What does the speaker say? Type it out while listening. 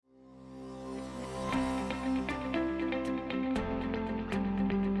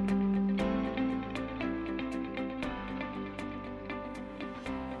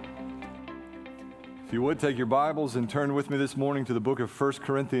If you would, take your Bibles and turn with me this morning to the book of 1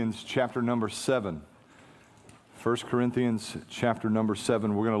 Corinthians chapter number 7. 1 Corinthians chapter number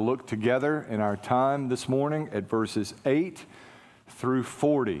 7. We're going to look together in our time this morning at verses 8 through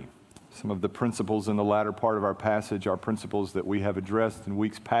 40. Some of the principles in the latter part of our passage are principles that we have addressed in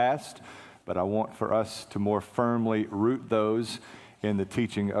weeks past, but I want for us to more firmly root those in the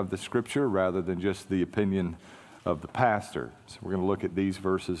teaching of the Scripture rather than just the opinion of the pastor. So we're going to look at these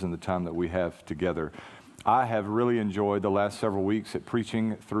verses in the time that we have together. I have really enjoyed the last several weeks at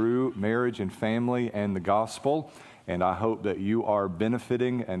preaching through marriage and family and the gospel, and I hope that you are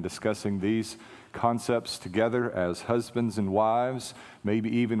benefiting and discussing these concepts together as husbands and wives,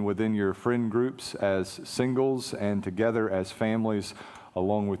 maybe even within your friend groups as singles and together as families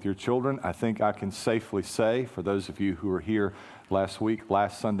along with your children. I think I can safely say, for those of you who were here last week,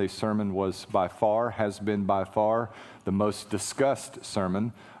 last Sunday's sermon has been by far the most discussed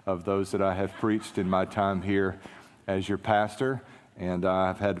sermon of those that I have preached in my time here as your pastor. And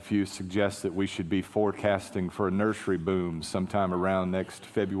I've had a few suggest that we should be forecasting for a nursery boom sometime around next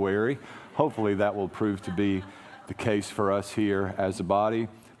February. Hopefully that will prove to be the case for us here as a body.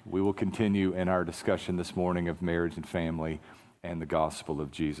 We will continue in our discussion this morning of marriage and family and the gospel of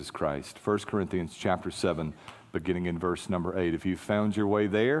Jesus Christ. 1 Corinthians chapter 7, beginning in verse number 8. If you've found your way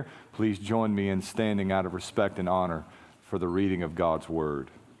there, please join me in standing out of respect and honor for the reading of God's word.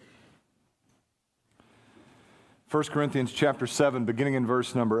 1 Corinthians chapter 7, beginning in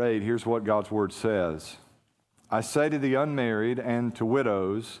verse number 8, here's what God's word says. I say to the unmarried and to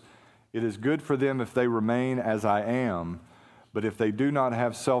widows, it is good for them if they remain as I am, but if they do not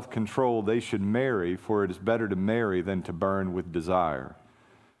have self-control, they should marry, for it is better to marry than to burn with desire.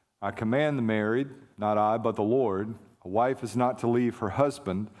 I command the married, not I, but the Lord, a wife is not to leave her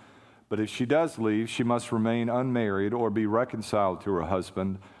husband, but if she does leave, she must remain unmarried or be reconciled to her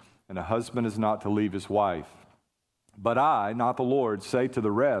husband, and a husband is not to leave his wife. But I, not the Lord, say to the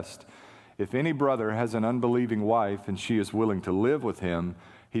rest, if any brother has an unbelieving wife and she is willing to live with him,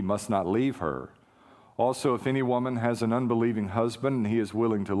 he must not leave her. Also, if any woman has an unbelieving husband and he is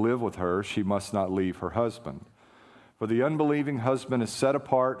willing to live with her, she must not leave her husband. For the unbelieving husband is set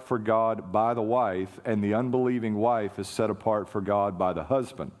apart for God by the wife, and the unbelieving wife is set apart for God by the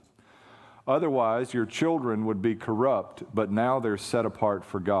husband. Otherwise, your children would be corrupt, but now they're set apart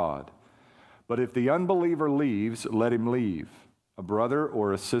for God. But if the unbeliever leaves, let him leave. A brother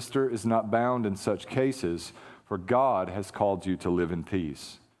or a sister is not bound in such cases, for God has called you to live in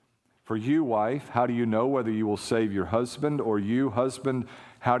peace. For you, wife, how do you know whether you will save your husband? Or you, husband,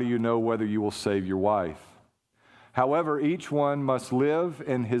 how do you know whether you will save your wife? However, each one must live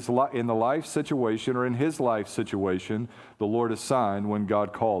in the life situation or in his life situation the Lord assigned when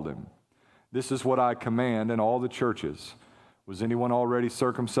God called him. This is what I command in all the churches. Was anyone already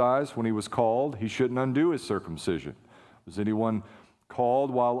circumcised when he was called? He shouldn't undo his circumcision. Was anyone called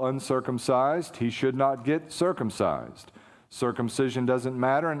while uncircumcised? He should not get circumcised. Circumcision doesn't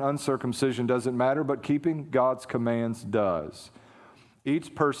matter and uncircumcision doesn't matter, but keeping God's commands does.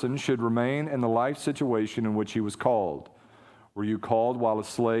 Each person should remain in the life situation in which he was called. Were you called while a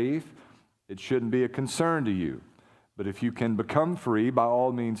slave? It shouldn't be a concern to you. But if you can become free, by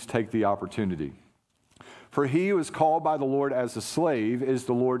all means take the opportunity. For he who is called by the Lord as a slave is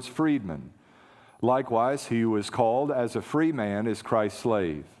the Lord's freedman. Likewise, he who is called as a free man is Christ's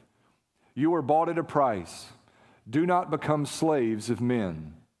slave. You were bought at a price. Do not become slaves of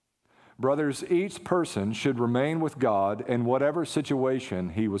men. Brothers, each person should remain with God in whatever situation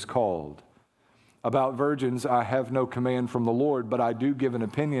he was called. About virgins, I have no command from the Lord, but I do give an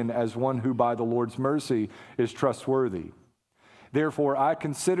opinion as one who by the Lord's mercy is trustworthy. Therefore, I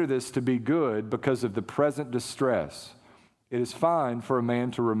consider this to be good because of the present distress. It is fine for a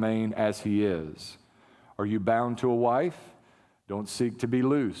man to remain as he is. Are you bound to a wife? Don't seek to be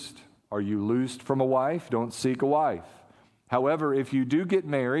loosed. Are you loosed from a wife? Don't seek a wife. However, if you do get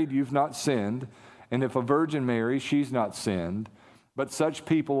married, you've not sinned, and if a virgin marries, she's not sinned. But such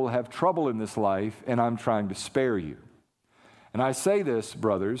people will have trouble in this life, and I'm trying to spare you. And I say this,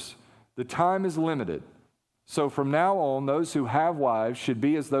 brothers, the time is limited. So from now on, those who have wives should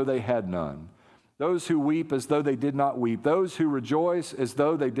be as though they had none. Those who weep as though they did not weep. Those who rejoice as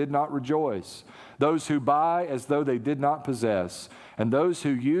though they did not rejoice. Those who buy as though they did not possess. And those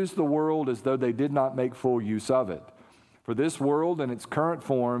who use the world as though they did not make full use of it. For this world in its current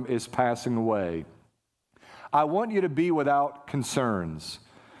form is passing away. I want you to be without concerns.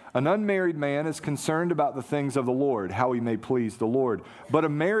 An unmarried man is concerned about the things of the Lord, how he may please the Lord. But a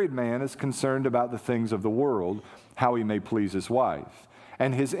married man is concerned about the things of the world, how he may please his wife.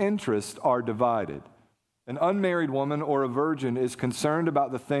 And his interests are divided. An unmarried woman or a virgin is concerned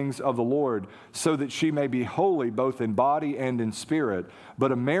about the things of the Lord, so that she may be holy both in body and in spirit.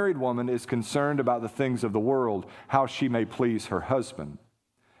 But a married woman is concerned about the things of the world, how she may please her husband.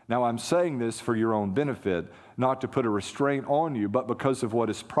 Now I'm saying this for your own benefit, not to put a restraint on you, but because of what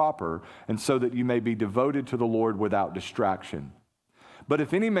is proper, and so that you may be devoted to the Lord without distraction. But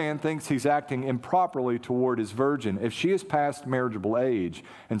if any man thinks he's acting improperly toward his virgin, if she is past marriageable age,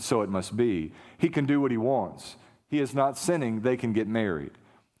 and so it must be, he can do what he wants. He is not sinning, they can get married.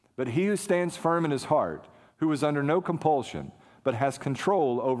 But he who stands firm in his heart, who is under no compulsion, but has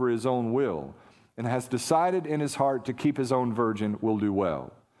control over his own will, and has decided in his heart to keep his own virgin, will do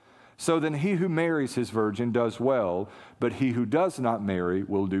well. So then he who marries his virgin does well, but he who does not marry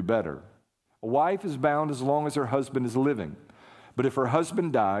will do better. A wife is bound as long as her husband is living. But if her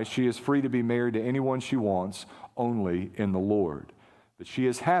husband dies, she is free to be married to anyone she wants, only in the Lord. But she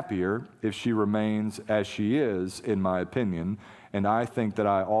is happier if she remains as she is, in my opinion, and I think that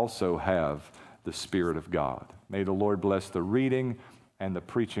I also have the Spirit of God. May the Lord bless the reading and the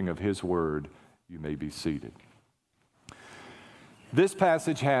preaching of His word. You may be seated. This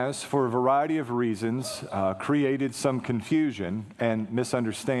passage has, for a variety of reasons, created some confusion and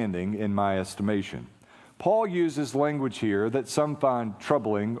misunderstanding in my estimation. Paul uses language here that some find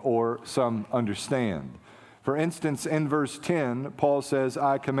troubling or some understand. For instance, in verse 10, Paul says,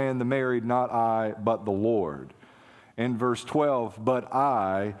 I command the married, not I, but the Lord. In verse 12, but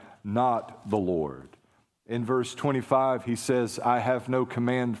I, not the Lord. In verse 25, he says, I have no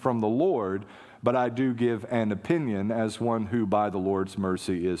command from the Lord, but I do give an opinion as one who by the Lord's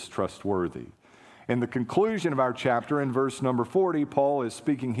mercy is trustworthy. In the conclusion of our chapter, in verse number 40, Paul is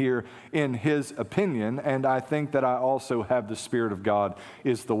speaking here in his opinion, and I think that I also have the Spirit of God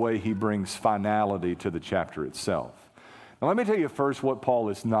is the way he brings finality to the chapter itself. Now let me tell you first what Paul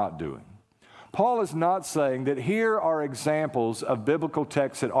is not doing. Paul is not saying that here are examples of biblical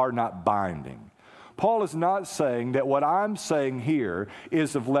texts that are not binding. Paul is not saying that what I'm saying here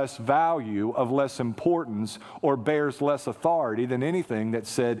is of less value, of less importance, or bears less authority than anything that's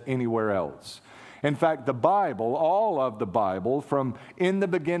said anywhere else. In fact, the Bible, all of the Bible, from in the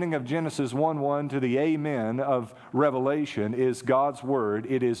beginning of Genesis 1:1 to the amen of Revelation, is God's Word.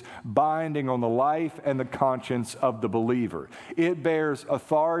 It is binding on the life and the conscience of the believer. It bears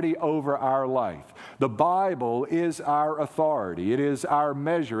authority over our life. The Bible is our authority. It is our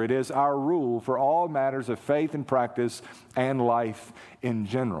measure. It is our rule for all matters of faith and practice and life in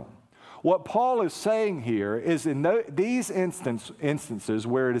general. What Paul is saying here is in these instances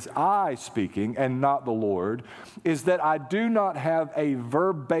where it is I speaking and not the Lord, is that I do not have a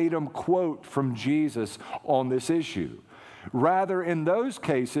verbatim quote from Jesus on this issue. Rather, in those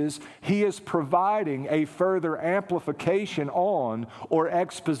cases, he is providing a further amplification on or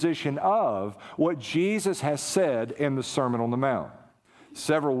exposition of what Jesus has said in the Sermon on the Mount.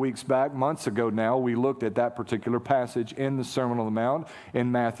 Several weeks back, months ago now, we looked at that particular passage in the Sermon on the Mount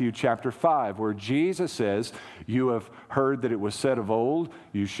in Matthew chapter 5, where Jesus says, you have heard that it was said of old,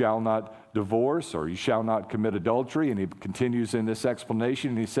 you shall not divorce or you shall not commit adultery. And he continues in this explanation,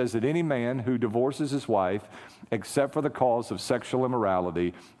 and he says that any man who divorces his wife, except for the cause of sexual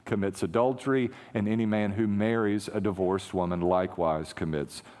immorality, commits adultery, and any man who marries a divorced woman likewise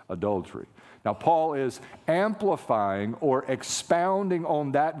commits adultery. Now, Paul is amplifying or expounding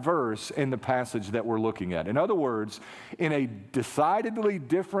on that verse in the passage that we're looking at. In other words, in a decidedly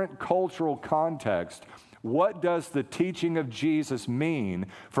different cultural context, what does the teaching of Jesus mean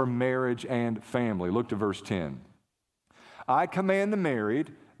for marriage and family? Look to verse 10. I command the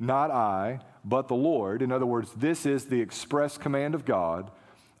married, not I, but the Lord. In other words, this is the express command of God.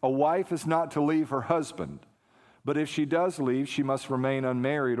 A wife is not to leave her husband. But if she does leave, she must remain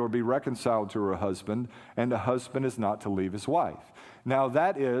unmarried or be reconciled to her husband, and a husband is not to leave his wife. Now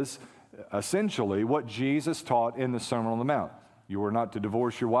that is essentially what Jesus taught in the Sermon on the Mount. You are not to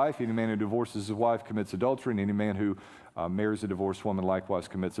divorce your wife. Any man who divorces his wife commits adultery, and any man who marries a divorced woman likewise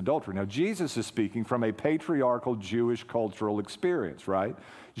commits adultery. Now Jesus is speaking from a patriarchal Jewish cultural experience, right?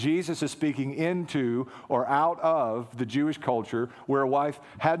 Jesus is speaking into or out of the Jewish culture where a wife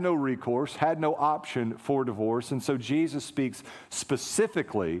had no recourse, had no option for divorce. And so Jesus speaks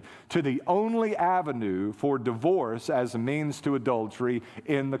specifically to the only avenue for divorce as a means to adultery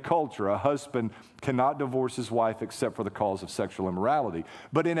in the culture. A husband cannot divorce his wife except for the cause of sexual immorality.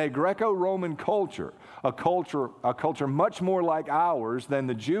 But in a Greco-Roman culture, a culture much more like ours than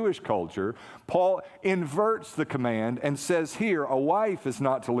the Jewish culture, Paul inverts the command and says here, a wife is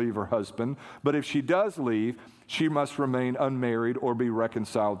not to leave her husband, but if she does leave, she must remain unmarried or be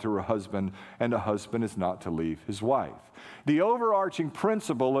reconciled to her husband, and a husband is not to leave his wife. The overarching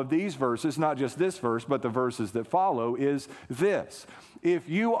principle of these verses, not just this verse, but the verses that follow, is this. If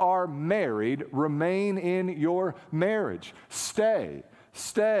you are married, remain in your marriage. Stay,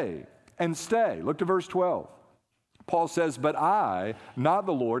 and stay. Look to verse 12. Paul says, but I, not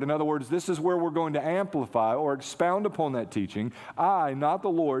the Lord. In other words, this is where we're going to amplify or expound upon that teaching. I, not the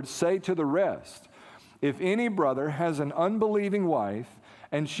Lord, say to the rest, if any brother has an unbelieving wife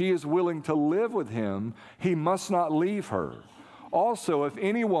and she is willing to live with him, he must not leave her. Also, if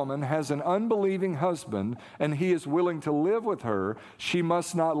any woman has an unbelieving husband and he is willing to live with her, she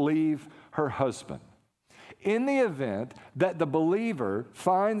must not leave her husband. In the event that the believer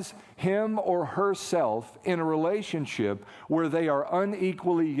finds him or herself in a relationship where they are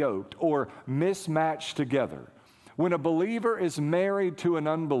unequally yoked or mismatched together, when a believer is married to an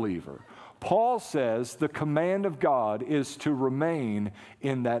unbeliever, Paul says the command of God is to remain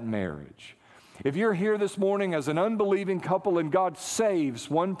in that marriage. If you're here this morning as an unbelieving couple and God saves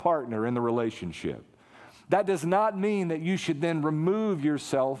one partner in the relationship, that does not mean that you should then remove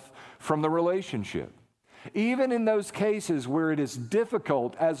yourself from the relationship. Even in those cases where it is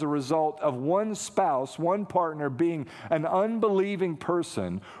difficult as a result of one spouse, one partner being an unbelieving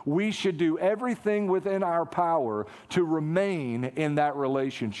person, we should do everything within our power to remain in that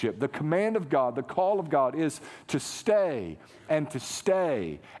relationship. The command of God, the call of God is to stay and to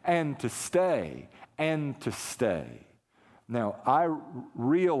stay and to stay and to stay. Now, I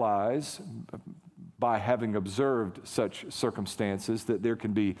realize by having observed such circumstances that there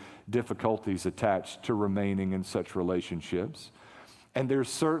can be difficulties attached to remaining in such relationships. And there's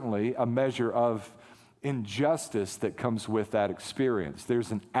certainly a measure of injustice that comes with that experience.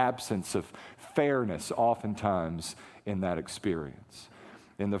 There's an absence of fairness oftentimes in that experience.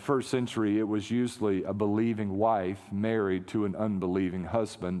 In the first century, it was usually a believing wife married to an unbelieving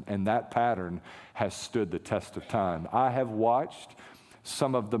husband, and that pattern has stood the test of time. I have watched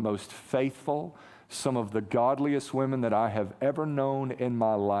some of the most faithful, some of the godliest women that I have ever known in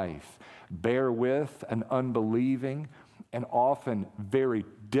my life bear with an unbelieving and often very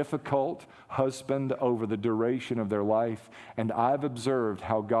difficult husband over the duration of their life. And I've observed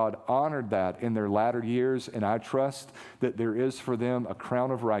how God honored that in their latter years, and I trust that there is for them a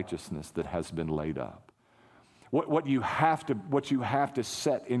crown of righteousness that has been laid up. What you have to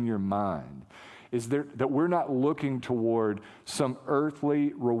set in your mind is that we're not looking toward some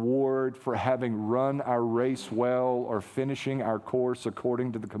earthly reward for having run our race well or finishing our course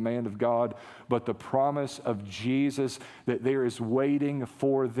according to the command of God, but the promise of Jesus that there is waiting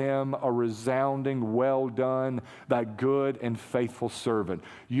for them a resounding, well done, thy good and faithful servant.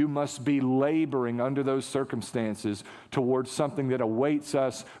 You must be laboring under those circumstances towards something that awaits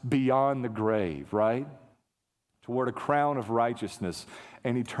us beyond the grave, right? Toward a crown of righteousness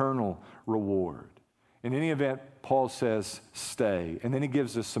and eternal reward. In any event, Paul says, stay. And then he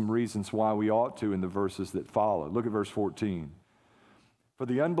gives us some reasons why we ought to in the verses that follow. Look at verse 14. For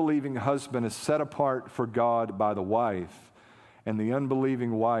the unbelieving husband is set apart for God by the wife, and the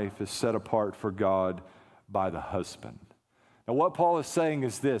unbelieving wife is set apart for God by the husband. Now, what Paul is saying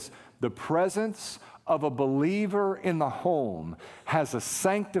is this: the presence of a believer in the home has a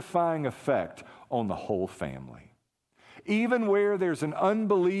sanctifying effect on the whole family. Even where there's an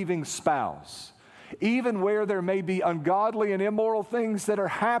unbelieving spouse, even where there may be ungodly and immoral things that are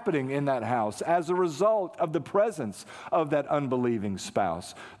happening in that house as a result of the presence of that unbelieving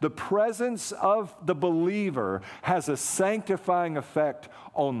spouse, the presence of the believer has a sanctifying effect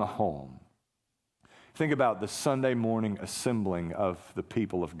on the home. Think about the Sunday morning assembling of the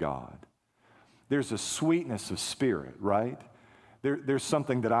people of God. There's a sweetness of spirit, right? There's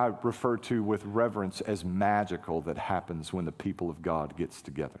something that I refer to with reverence as magical that happens when the people of God gets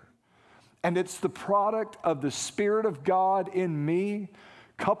together. And it's the product of the Spirit of God in me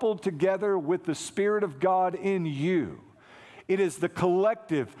coupled together with the Spirit of God in you. It is the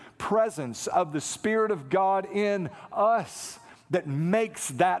collective presence of the Spirit of God in us that makes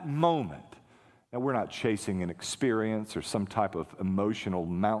that moment. Now, we're not chasing an experience or some type of emotional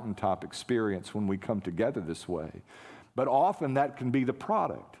mountaintop experience when we come together this way. But often that can be the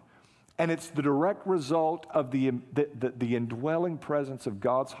product. And it's the direct result of the indwelling presence of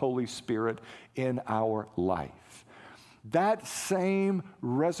God's Holy Spirit in our life. That same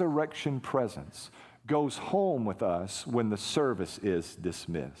resurrection presence goes home with us when the service is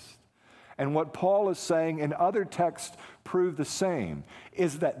dismissed. And what Paul is saying, and other texts prove the same,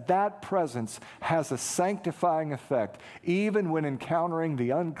 is that presence has a sanctifying effect even when encountering the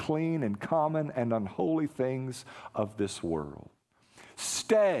unclean and common and unholy things of this world.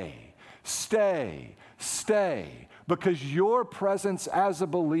 Stay Stay, because your presence as a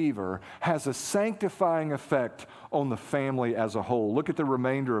believer has a sanctifying effect on the family as a whole. Look at the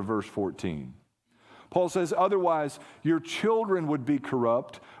remainder of verse 14. Paul says, otherwise your children would be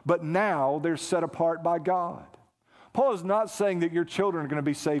corrupt, but now they're set apart by God. Paul is not saying that your children are going to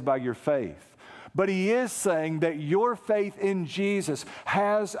be saved by your faith, but he is saying that your faith in Jesus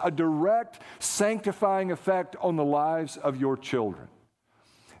has a direct sanctifying effect on the lives of your children.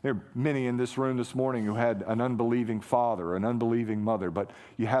 There are many in this room this morning who had an unbelieving father, an unbelieving mother, but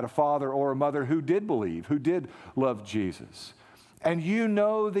you had a father or a mother who did believe, who did love Jesus. And you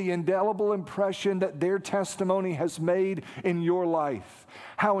know the indelible impression that their testimony has made in your life.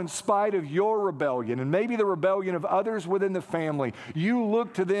 How in spite of your rebellion, and maybe the rebellion of others within the family, you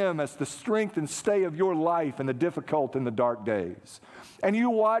look to them as the strength and stay of your life in the difficult and the dark days. And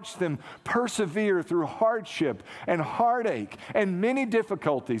you watch them persevere through hardship and heartache and many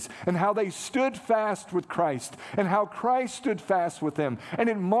difficulties, and how they stood fast with Christ and how Christ stood fast with them. And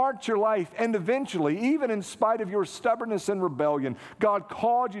it marked your life, and eventually, even in spite of your stubbornness and rebellion, God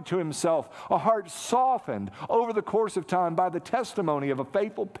called you to himself, a heart softened over the course of time by the testimony of a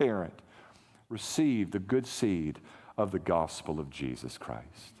faithful parent. Receive the good seed of the gospel of Jesus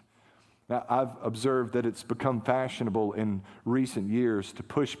Christ. Now, I've observed that it's become fashionable in recent years to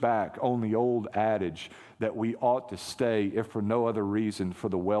push back on the old adage that we ought to stay, if for no other reason, for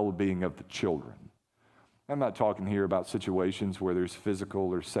the well-being of the children. I'm not talking here about situations where there's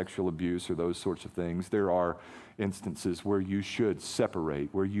physical or sexual abuse or those sorts of things. There are instances where you should separate,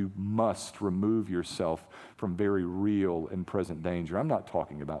 where you must remove yourself from very real and present danger. I'm not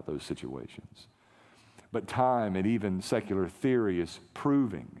talking about those situations. But time and even secular theory is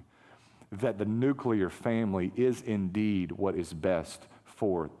proving that the nuclear family is indeed what is best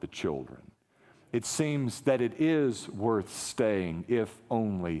for the children. It seems that it is worth staying, if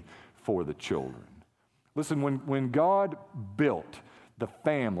only for the children. Listen, when God built the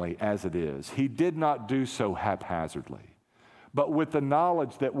family as it is, he did not do so haphazardly, but with the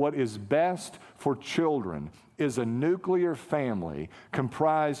knowledge that what is best for children is a nuclear family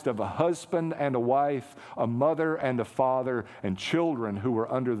comprised of a husband and a wife, a mother and a father, and children who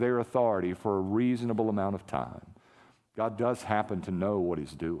are under their authority for a reasonable amount of time. God does happen to know what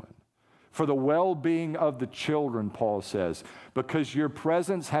he's doing. For the well-being of the children, Paul says, because your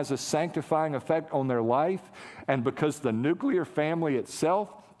presence has a sanctifying effect on their life, and because the nuclear family itself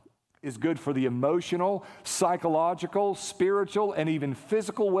is good for the emotional, psychological, spiritual, and even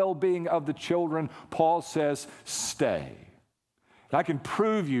physical well-being of the children, Paul says, stay. And I can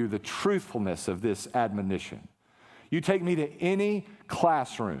prove you the truthfulness of this admonition. You take me to any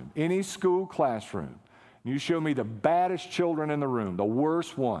classroom, any school classroom, and you show me the baddest children in the room, the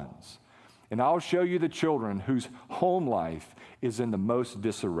worst ones, and I'll show you the children whose home life is in the most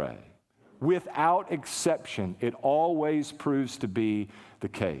disarray. Without exception, it always proves to be the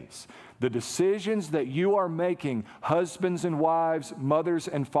case. The decisions that you are making, husbands and wives, mothers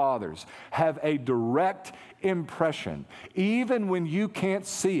and fathers, have a direct impression, even when you can't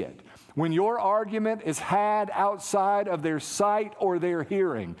see it. When your argument is had outside of their sight or their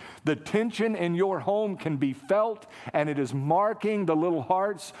hearing, the tension in your home can be felt, and it is marking the little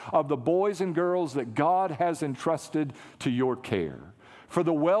hearts of the boys and girls that God has entrusted to your care. For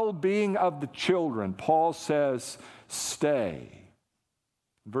the well-being of the children, Paul says, stay.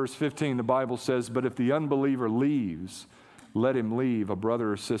 Verse 15, the Bible says, but if the unbeliever leaves, let him leave. A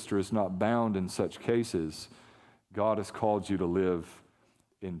brother or sister is not bound in such cases. God has called you to live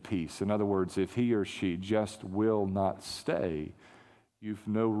in peace. In other words, if he or she just will not stay, you've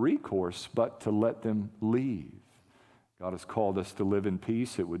no recourse but to let them leave. God has called us to live in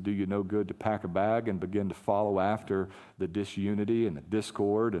peace. It would do you no good to pack a bag and begin to follow after the disunity and the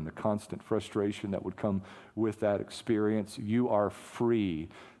discord and the constant frustration that would come with that experience. You are free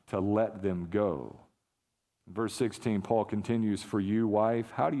to let them go. In verse 16, Paul continues, for you, wife,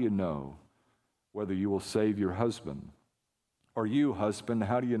 how do you know whether you will save your husband? Or you, husband,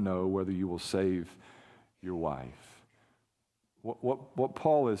 how do you know whether you will save your wife? What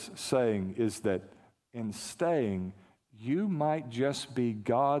Paul is saying is that in staying, you might just be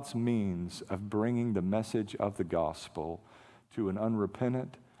God's means of bringing the message of the gospel to an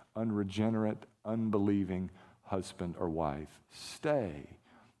unrepentant, unregenerate, unbelieving husband or wife. Stay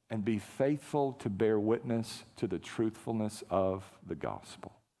and be faithful to bear witness to the truthfulness of the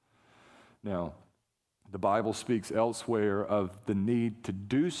gospel. Now, the Bible speaks elsewhere of the need to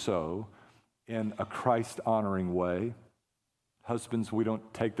do so in a Christ-honoring way. Husbands, we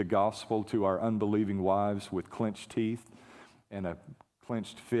don't take the gospel to our unbelieving wives with clenched teeth and a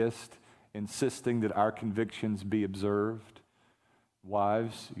clenched fist, insisting that our convictions be observed.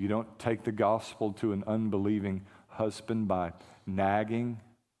 Wives, you don't take the gospel to an unbelieving husband by nagging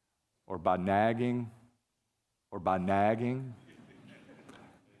or by nagging or by nagging,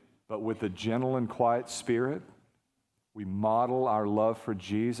 but with a gentle and quiet spirit. We model our love for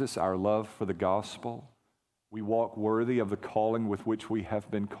Jesus, our love for the gospel. We walk worthy of the calling with which we have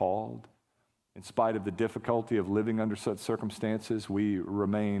been called. In spite of the difficulty of living under such circumstances, we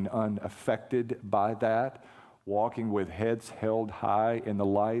remain unaffected by that, walking with heads held high in the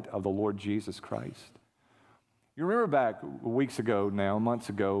light of the Lord Jesus Christ. You remember back weeks ago now, months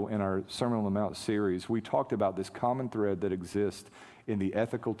ago, in our Sermon on the Mount series, we talked about this common thread that exists in the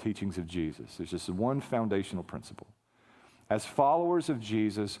ethical teachings of Jesus. There's just one foundational principle. As followers of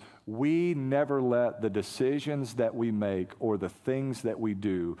Jesus, we never let the decisions that we make or the things that we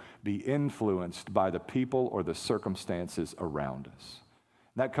do be influenced by the people or the circumstances around us.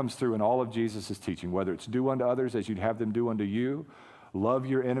 And that comes through in all of Jesus' teaching, whether it's do unto others as you'd have them do unto you, love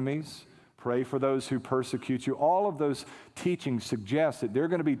your enemies, pray for those who persecute you. All of those teachings suggest that there are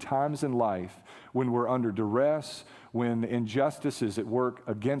going to be times in life when we're under duress, when injustice is at work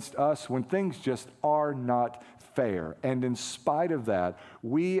against us, when things just are not fair. And in spite of that,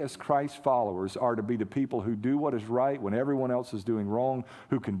 we as Christ followers are to be the people who do what is right when everyone else is doing wrong,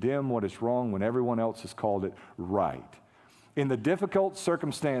 who condemn what is wrong when everyone else has called it right. In the difficult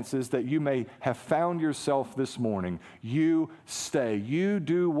circumstances that you may have found yourself this morning, you stay. You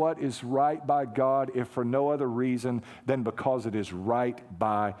do what is right by God, if for no other reason than because it is right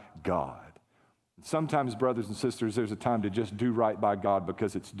by God. Sometimes, brothers and sisters, there's a time to just do right by God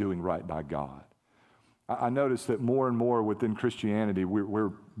because it's doing right by God. I notice that more and more within Christianity,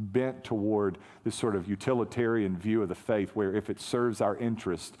 we're bent toward this sort of utilitarian view of the faith where if it serves our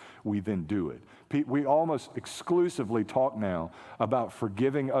interest, we then do it. We almost exclusively talk now about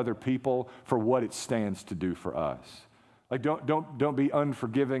forgiving other people for what it stands to do for us. Like, don't be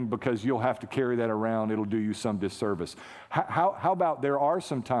unforgiving because you'll have to carry that around. It'll do you some disservice. How about there are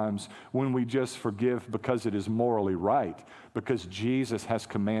some times when we just forgive because it is morally right, because Jesus has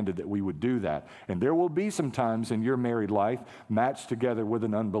commanded that we would do that. And there will be some times in your married life matched together with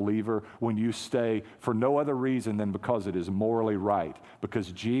an unbeliever when you stay for no other reason than because it is morally right,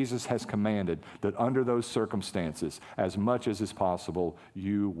 because Jesus has commanded that under those circumstances, as much as is possible,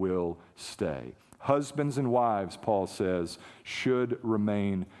 you will stay. Husbands and wives, Paul says, should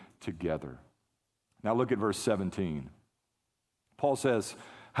remain together. Now look at verse 17. Paul says,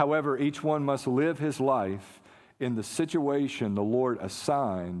 however, each one must live his life in the situation the Lord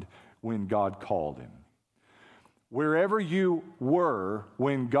assigned when God called him. Wherever you were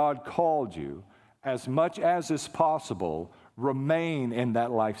when God called you, as much as is possible, remain in that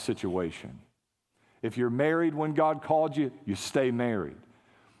life situation. If you're married when God called you, you stay married.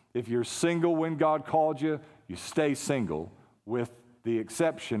 If you're single when God called you, you stay single, with the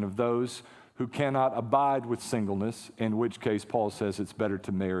exception of those who cannot abide with singleness, in which case Paul says it's better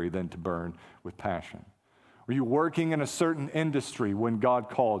to marry than to burn with passion. Were you working in a certain industry when God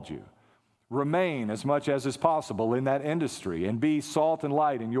called you? Remain as much as is possible in that industry and be salt and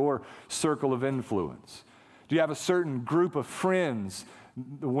light in your circle of influence. Do you have a certain group of friends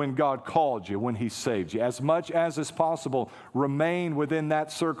when God called you, when He saved you? As much as is possible, remain within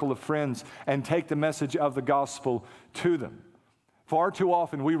that circle of friends and take the message of the gospel to them. Far too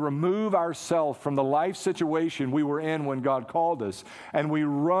often, we remove ourselves from the life situation we were in when God called us, and we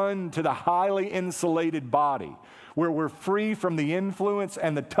run to the highly insulated body where we're free from the influence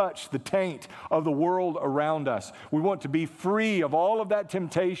and the touch, the taint of the world around us. We want to be free of all of that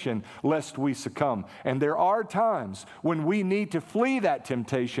temptation lest we succumb. And there are times when we need to flee that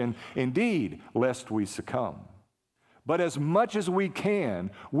temptation, indeed, lest we succumb. But as much as we can,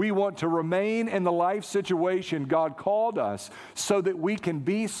 we want to remain in the life situation God called us so that we can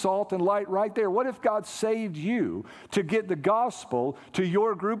be salt and light right there. What if God saved you to get the gospel to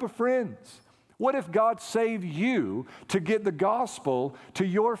your group of friends? What if God saved you to get the gospel to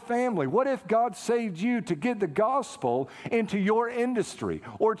your family? What if God saved you to get the gospel into your industry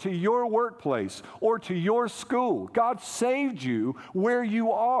or to your workplace or to your school? God saved you where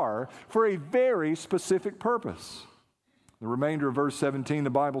you are for a very specific purpose. The remainder of verse 17, the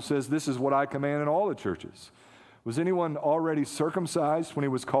Bible says, "This is what I command in all the churches. Was anyone already circumcised when he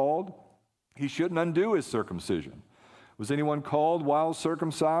was called? He shouldn't undo his circumcision. Was anyone called while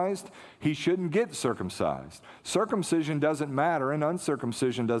circumcised? He shouldn't get circumcised. Circumcision doesn't matter and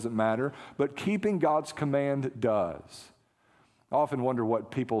uncircumcision doesn't matter, but keeping God's command does." I often wonder what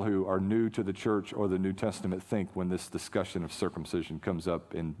people who are new to the church or the New Testament think when this discussion of circumcision comes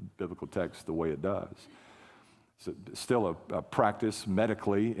up in biblical text the way it does. still a practice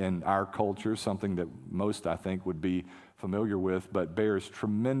medically in our culture, something that most, I think, would be familiar with, but bears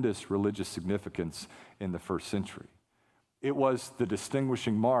tremendous religious significance in the first century. It was the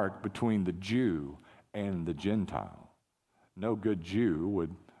distinguishing mark between the Jew and the Gentile. No good Jew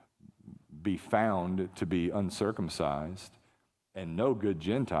would be found to be uncircumcised, and no good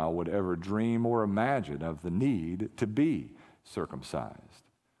Gentile would ever dream or imagine of the need to be circumcised.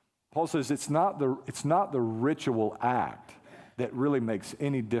 Paul says it's not the ritual act that really makes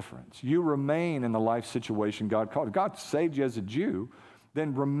any difference. You remain in the life situation God called. If God saved you as a Jew,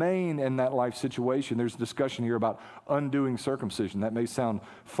 then remain in that life situation. There's discussion here about undoing circumcision. That may sound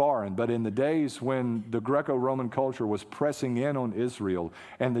foreign, but in the days when the Greco-Roman culture was pressing in on Israel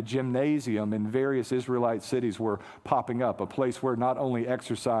and the gymnasium in various Israelite cities were popping up, a place where not only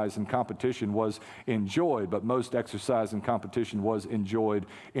exercise and competition was enjoyed, but most exercise and competition was enjoyed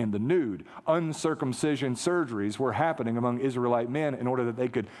in the nude. Uncircumcision surgeries were happening among Israelite men in order that they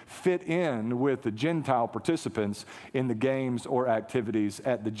could fit in with the Gentile participants in the games or activities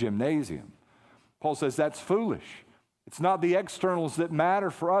at the gymnasium. Paul says that's foolish. It's not the externals that matter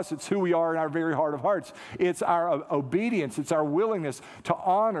for us. It's who we are in our very heart of hearts. It's our obedience. It's our willingness to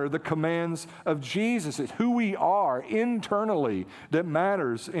honor the commands of Jesus. It's who we are internally that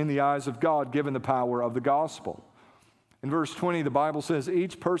matters in the eyes of God, given the power of the gospel. In verse 20, the Bible says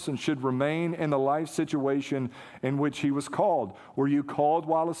each person should remain in the life situation in which he was called. Were you called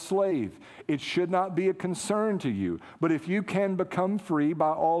while a slave? It should not be a concern to you. But if you can become free,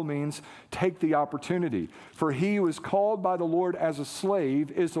 by all means, take the opportunity. For he who is called by the Lord as a slave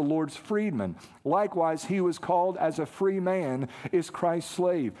is the Lord's freedman. Likewise, he who is called as a free man is Christ's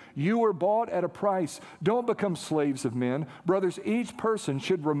slave. You were bought at a price. Don't become slaves of men. Brothers, each person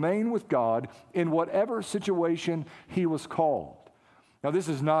should remain with God in whatever situation he was called. Now, this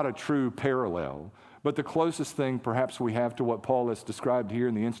is not a true parallel, but the closest thing perhaps we have to what Paul has described here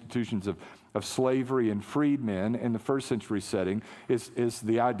in the institutions of slavery and freedmen in the first century setting is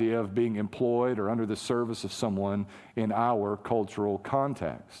the idea of being employed or under the service of someone in our cultural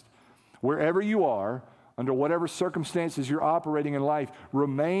context. Wherever you are, under whatever circumstances you're operating in life,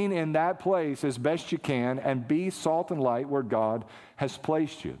 remain in that place as best you can and be salt and light where God has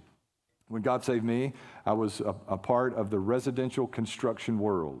placed you. When God saved me, I was a part of the residential construction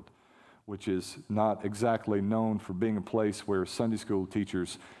world, which is not exactly known for being a place where Sunday school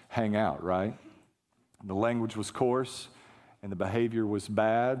teachers hang out, right? The language was coarse, and the behavior was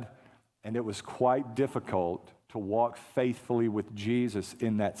bad, and it was quite difficult to walk faithfully with Jesus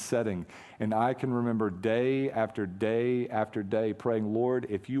in that setting. And I can remember day after day after day praying, Lord,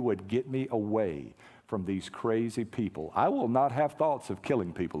 if you would get me away from these crazy people, I will not have thoughts of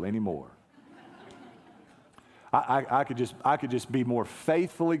killing people anymore. I could just be more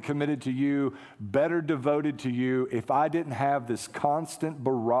faithfully committed to you, better devoted to you, if I didn't have this constant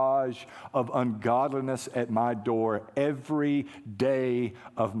barrage of ungodliness at my door every day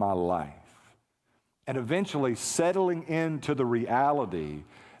of my life. And eventually settling into the reality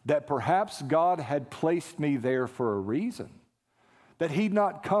that perhaps God had placed me there for a reason, that He'd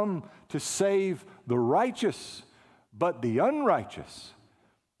not come to save the righteous, but the unrighteous.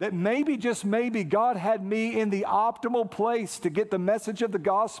 That maybe, just maybe, God had me in the optimal place to get the message of the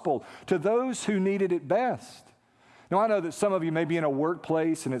gospel to those who needed it best. Now, I know that some of you may be in a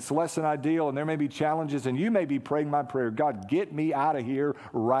workplace and it's less than ideal and there may be challenges and you may be praying my prayer, God, get me out of here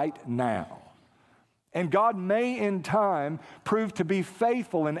right now. And God may in time prove to be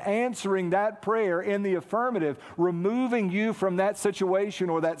faithful in answering that prayer in the affirmative, removing you from that situation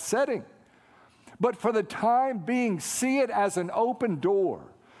or that setting. But for the time being, see it as an open door.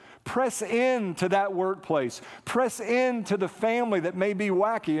 Press into that workplace. Press into the family that may be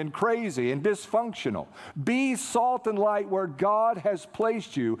wacky and crazy and dysfunctional. Be salt and light where God has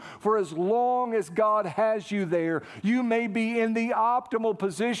placed you. For as long as God has you there, you may be in the optimal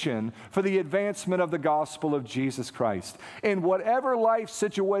position for the advancement of the gospel of Jesus Christ. In whatever life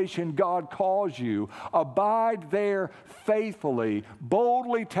situation God calls you, abide there faithfully,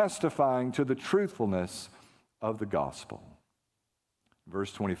 boldly testifying to the truthfulness of the gospel.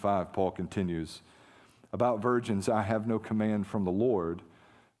 Verse 25, Paul continues, about virgins, I have no command from the Lord,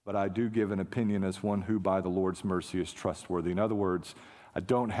 but I do give an opinion as one who by the Lord's mercy is trustworthy. In other words, I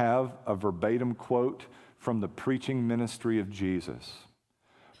don't have a verbatim quote from the preaching ministry of Jesus,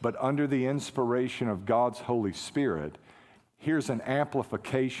 but under the inspiration of God's Holy Spirit, here's an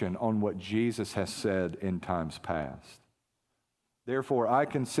amplification on what Jesus has said in times past. Therefore, I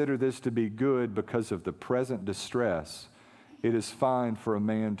consider this to be good because of the present distress. It is fine for a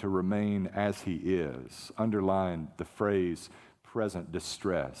man to remain as he is. Underline the phrase present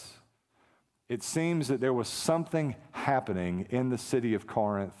distress. it seems that there was something happening in the city of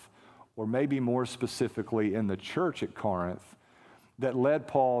Corinth, or maybe more specifically in the church at Corinth, that led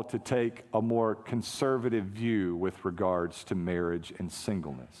Paul to take a more conservative view with regards to marriage and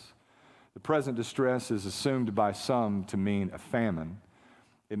singleness. The present distress is assumed by some to mean a famine.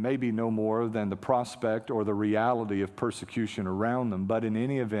 It may be no more than the prospect or the reality of persecution around them, but in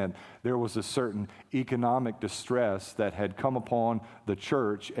any event, there was a certain economic distress that had come upon the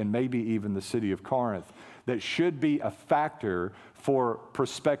church and maybe even the city of Corinth that should be a factor for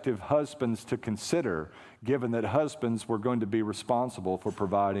prospective husbands to consider, given that husbands were going to be responsible for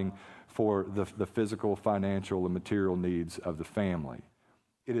providing for the physical, financial, and material needs of the family.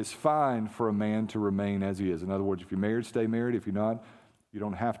 It is fine for a man to remain as he is. In other words, if you're married, stay married. If you're not, you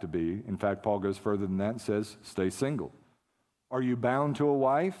don't have to be. In fact, Paul goes further than that and says, stay single. Are you bound to a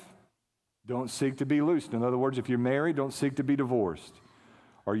wife? Don't seek to be loosed. In other words, if you're married, don't seek to be divorced.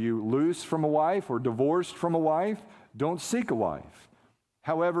 Are you loose from a wife or divorced from a wife? Don't seek a wife.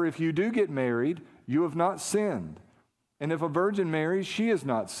 However, if you do get married, you have not sinned. And if a virgin marries, she has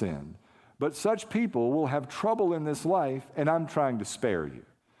not sinned. But such people will have trouble in this life, and I'm trying to spare you.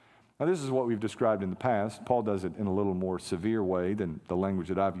 Now, this is what we've described in the past. Paul does it in a little more severe way than the language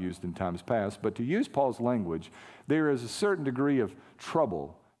that I've used in times past. But to use Paul's language, there is a certain degree of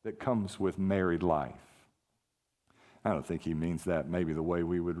trouble that comes with married life. I don't think he means that maybe the way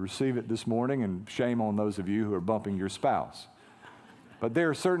we would receive it this morning, and shame on those of you who are bumping your spouse. But there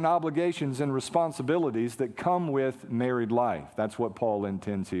are certain obligations and responsibilities that come with married life. That's what Paul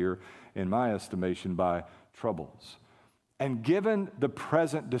intends here, in my estimation, by troubles. And given the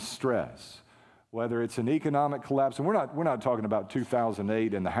present distress, whether it's an economic collapse, and we're not talking about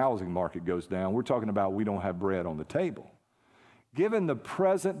 2008 and the housing market goes down. We're talking about we don't have bread on the table. Given the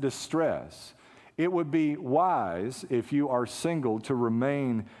present distress, it would be wise, if you are single, to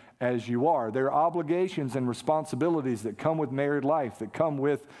remain as you are. There are obligations and responsibilities that come with married life, that come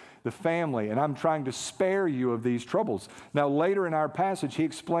with the family, and I'm trying to spare you of these troubles. Now, later in our passage, he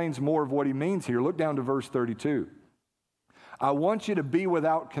explains more of what he means here. Look down to verse 32. I want you to be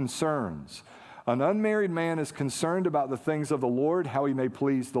without concerns. An unmarried man is concerned about the things of the Lord, how he may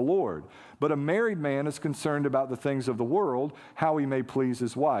please the Lord. But a married man is concerned about the things of the world, how he may please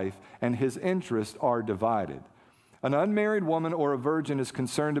his wife, and his interests are divided. An unmarried woman or a virgin is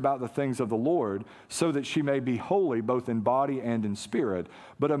concerned about the things of the Lord, so that she may be holy both in body and in spirit.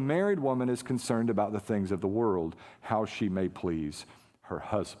 But a married woman is concerned about the things of the world, how she may please her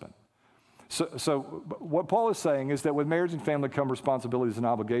husband. So what Paul is saying is that with marriage and family come responsibilities and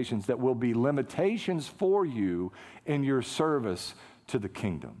obligations that will be limitations for you in your service to the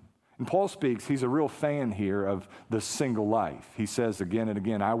kingdom. And Paul speaks, he's a real fan here of the single life. He says again and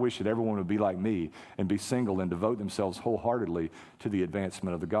again, I wish that everyone would be like me and be single and devote themselves wholeheartedly to the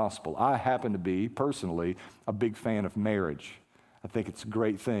advancement of the gospel. I happen to be, personally, a big fan of marriage. I think it's a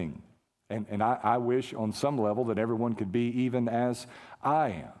great thing. And I wish on some level that everyone could be even as I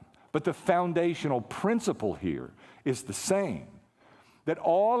am. But the foundational principle here is the same, that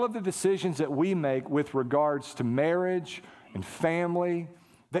all of the decisions that we make with regards to marriage and family,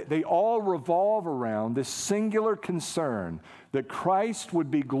 they all revolve around this singular concern that Christ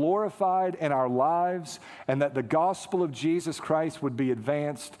would be glorified in our lives and that the gospel of Jesus Christ would be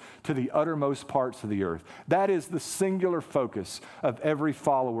advanced to the uttermost parts of the earth. That is the singular focus of every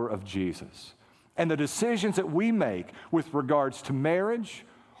follower of Jesus. And the decisions that we make with regards to marriage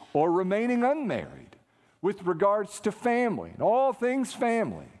or remaining unmarried, with regards to family, and all things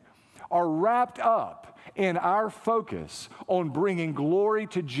family, are wrapped up in our focus on bringing glory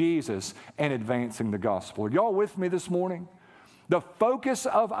to Jesus and advancing the gospel. Are y'all with me this morning? The focus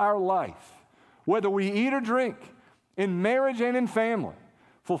of our life, whether we eat or drink, in marriage and in family,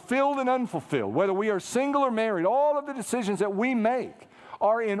 fulfilled and unfulfilled, whether we are single or married, all of the decisions that we make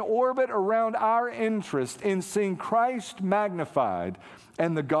are in orbit around our interest in seeing Christ magnified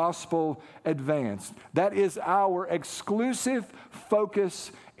and the gospel advanced. That is our exclusive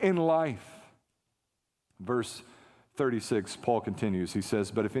focus in life. Verse 36, Paul continues. He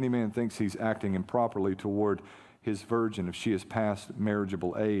says, but if any man thinks he's acting improperly toward his virgin, if she is past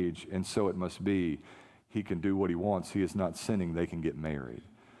marriageable age, and so it must be, he can do what he wants. He is not sinning. They can get married.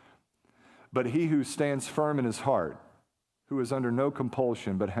 But he who stands firm in his heart, who is under no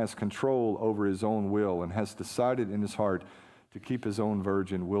compulsion, but has control over his own will and has decided in his heart to keep his own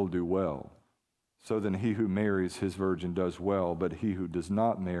virgin, will do well. So then he who marries his virgin does well, but he who does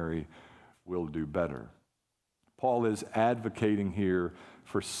not marry will do better. Paul is advocating here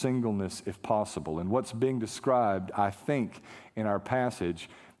for singleness if possible. And what's being described, I think, in our passage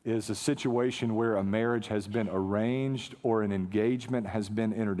is a situation where a marriage has been arranged or an engagement has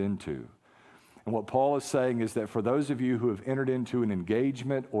been entered into. And what Paul is saying is that for those of you who have entered into an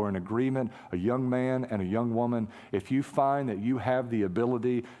engagement or an agreement, a young man and a young woman, if you find that you have the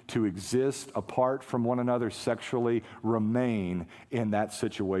ability to exist apart from one another sexually, remain in that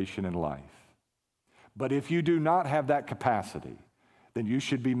situation in life. But if you do not have that capacity, then you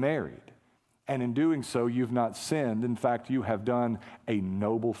should be married. And in doing so, you've not sinned. In fact, you have done a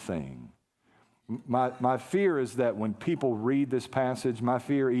noble thing. My fear is that when people read this passage, my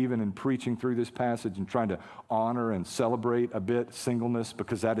fear even in preaching through this passage and trying to honor and celebrate a bit singleness,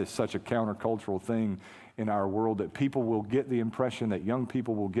 because that is such a countercultural thing in our world, that people will get the impression, that young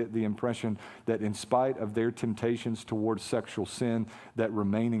people will get the impression that in spite of their temptations towards sexual sin, that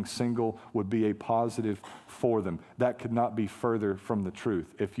remaining single would be a positive for them. That could not be further from the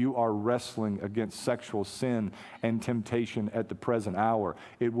truth. If you are wrestling against sexual sin and temptation at the present hour,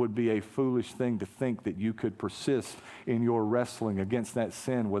 it would be a foolish thing to think that you could persist in your wrestling against that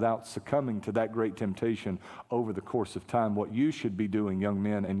sin without succumbing to that great temptation over the course of time. What you should be doing, young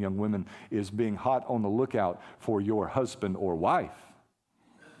men and young women, is being hot on the lookout for your husband or wife.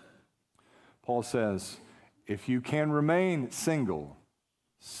 Paul says, if you can remain single,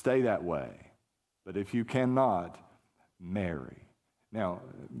 stay that way. But if you cannot, marry. Now,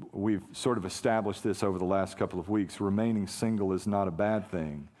 we've sort of established this over the last couple of weeks. Remaining single is not a bad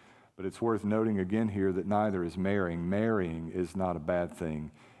thing, but it's worth noting again here that neither is marrying. Marrying is not a bad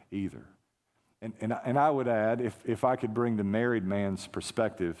thing either. And I would add, if I could bring the married man's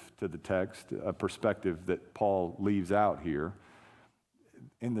perspective to the text, a perspective that Paul leaves out here,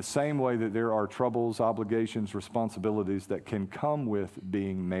 in the same way that there are troubles, obligations, responsibilities that can come with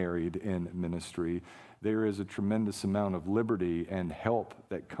being married in ministry, there is a tremendous amount of liberty and help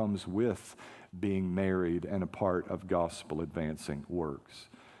that comes with being married and a part of gospel advancing works.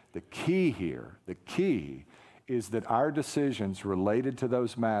 The key is that our decisions related to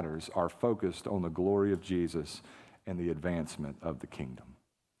those matters are focused on the glory of Jesus and the advancement of the kingdom.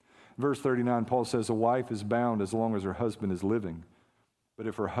 Verse 39, Paul says, a wife is bound as long as her husband is living. But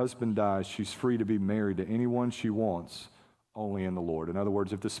if her husband dies, she's free to be married to anyone she wants, only in the Lord. In other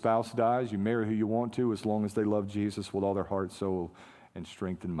words, if the spouse dies, you marry who you want to as long as they love Jesus with all their heart, soul, and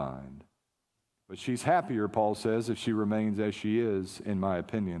strength and mind. But she's happier, Paul says, if she remains as she is, in my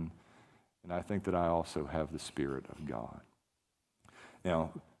opinion. And I think that I also have the Spirit of God.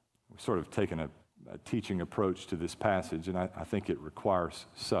 Now, we're sort of taking a teaching approach to this passage, and I think it requires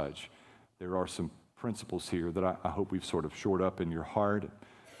such. There are some principles here that I hope we've sort of shored up in your heart,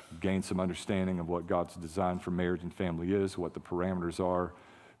 gained some understanding of what God's design for marriage and family is, what the parameters are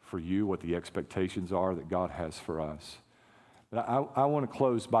for you, what the expectations are that God has for us. But I want to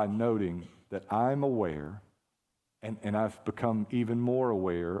close by noting that I'm aware, and I've become even more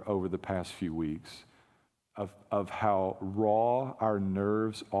aware over the past few weeks, of how raw our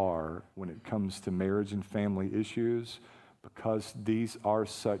nerves are when it comes to marriage and family issues, because these are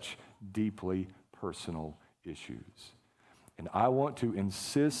such deeply personal issues. And I want to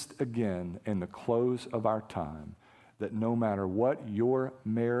insist again in the close of our time that no matter what your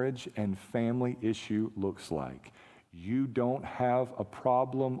marriage and family issue looks like, you don't have a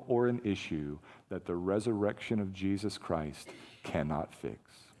problem or an issue that the resurrection of Jesus Christ cannot fix.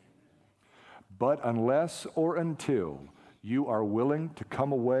 But unless or until you are willing to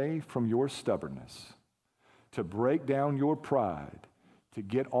come away from your stubbornness, to break down your pride, to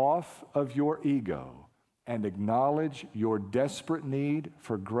get off of your ego, and acknowledge your desperate need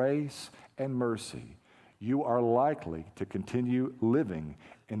for grace and mercy, you are likely to continue living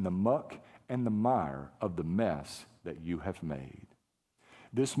in the muck and the mire of the mess that you have made.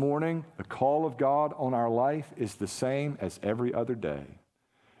 This morning, the call of God on our life is the same as every other day.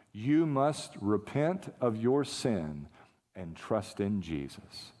 You must repent of your sin and trust in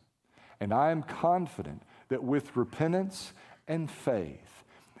Jesus. And I am confident that with repentance and faith,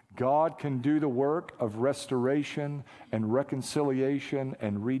 God can do the work of restoration and reconciliation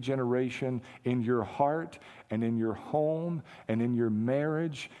and regeneration in your heart and in your home and in your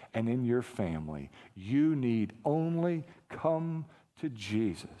marriage and in your family. You need only come to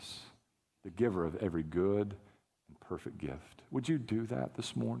Jesus, the giver of every good and perfect gift. Would you do that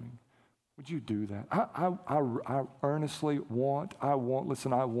this morning? Would you do that? I earnestly want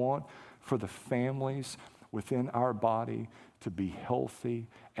for the families within our body to be healthy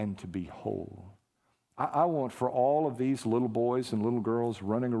and to be whole. I want for all of these little boys and little girls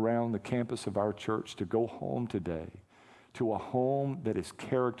running around the campus of our church to go home today, to a home that is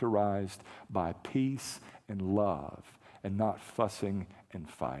characterized by peace and love and not fussing and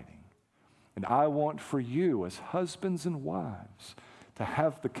fighting. And I want for you as husbands and wives to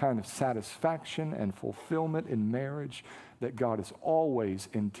have the kind of satisfaction and fulfillment in marriage that God has always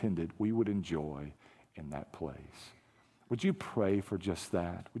intended we would enjoy in that place. Would you pray for just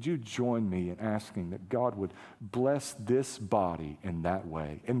that? Would you join me in asking that God would bless this body in that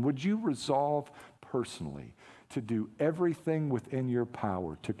way? And would you resolve personally to do everything within your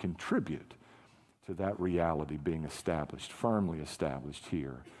power to contribute to that reality being established, firmly established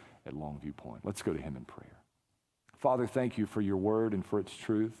here at Longview Point? Let's go to him in prayer. Father, thank you for your word and for its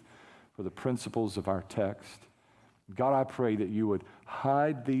truth, for the principles of our text. God, I pray that you would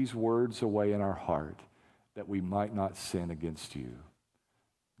hide these words away in our heart, that we might not sin against you.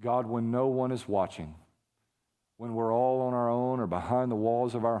 God, when no one is watching, when we're all on our own or behind the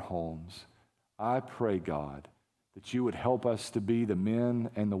walls of our homes, I pray, God, that you would help us to be the men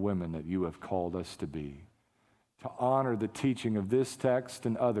and the women that you have called us to be, to honor the teaching of this text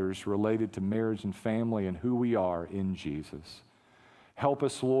and others related to marriage and family and who we are in Jesus. Help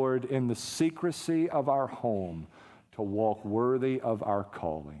us, Lord, in the secrecy of our home to walk worthy of our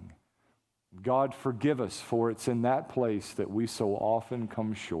calling. God, forgive us, for it's in that place that we so often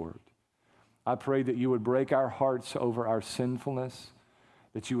come short. I pray that you would break our hearts over our sinfulness,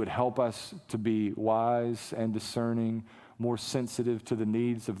 that you would help us to be wise and discerning, more sensitive to the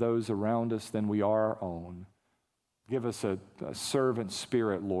needs of those around us than we are our own. Give us a servant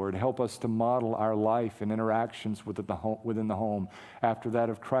spirit, Lord. Help us to model our life and interactions within the home after that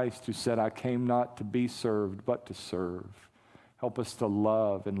of Christ, who said, I came not to be served, but to serve. Help us to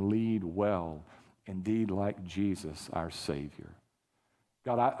love and lead well, indeed like Jesus, our Savior.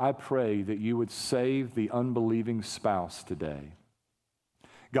 God, I pray that you would save the unbelieving spouse today.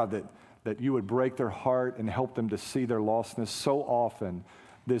 God, that you would break their heart and help them to see their lostness. So often,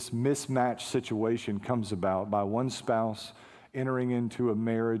 this mismatched situation comes about by one spouse entering into a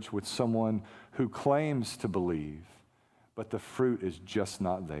marriage with someone who claims to believe, but the fruit is just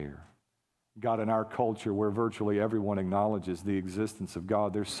not there. God, in our culture where virtually everyone acknowledges the existence of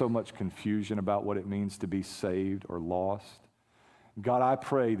God, there's so much confusion about what it means to be saved or lost. God, I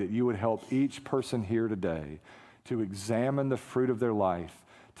pray that you would help each person here today to examine the fruit of their life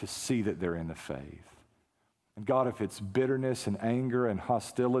to see that they're in the faith. And God, if it's bitterness and anger and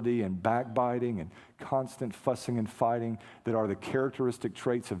hostility and backbiting and constant fussing and fighting that are the characteristic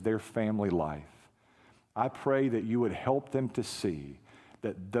traits of their family life, I pray that you would help them to see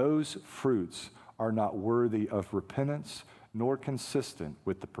that those fruits are not worthy of repentance nor consistent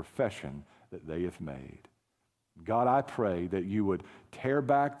with the profession that they have made. God, I pray that you would tear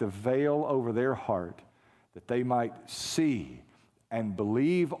back the veil over their heart, that they might see and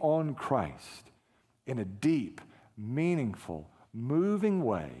believe on Christ in a deep, meaningful, moving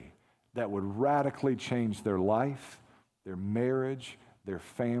way that would radically change their life, their marriage, their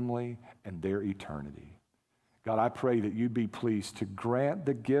family, and their eternity. God, I pray that you'd be pleased to grant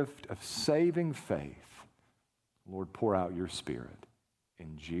the gift of saving faith. Lord, pour out your Spirit.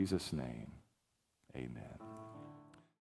 In Jesus' name, amen.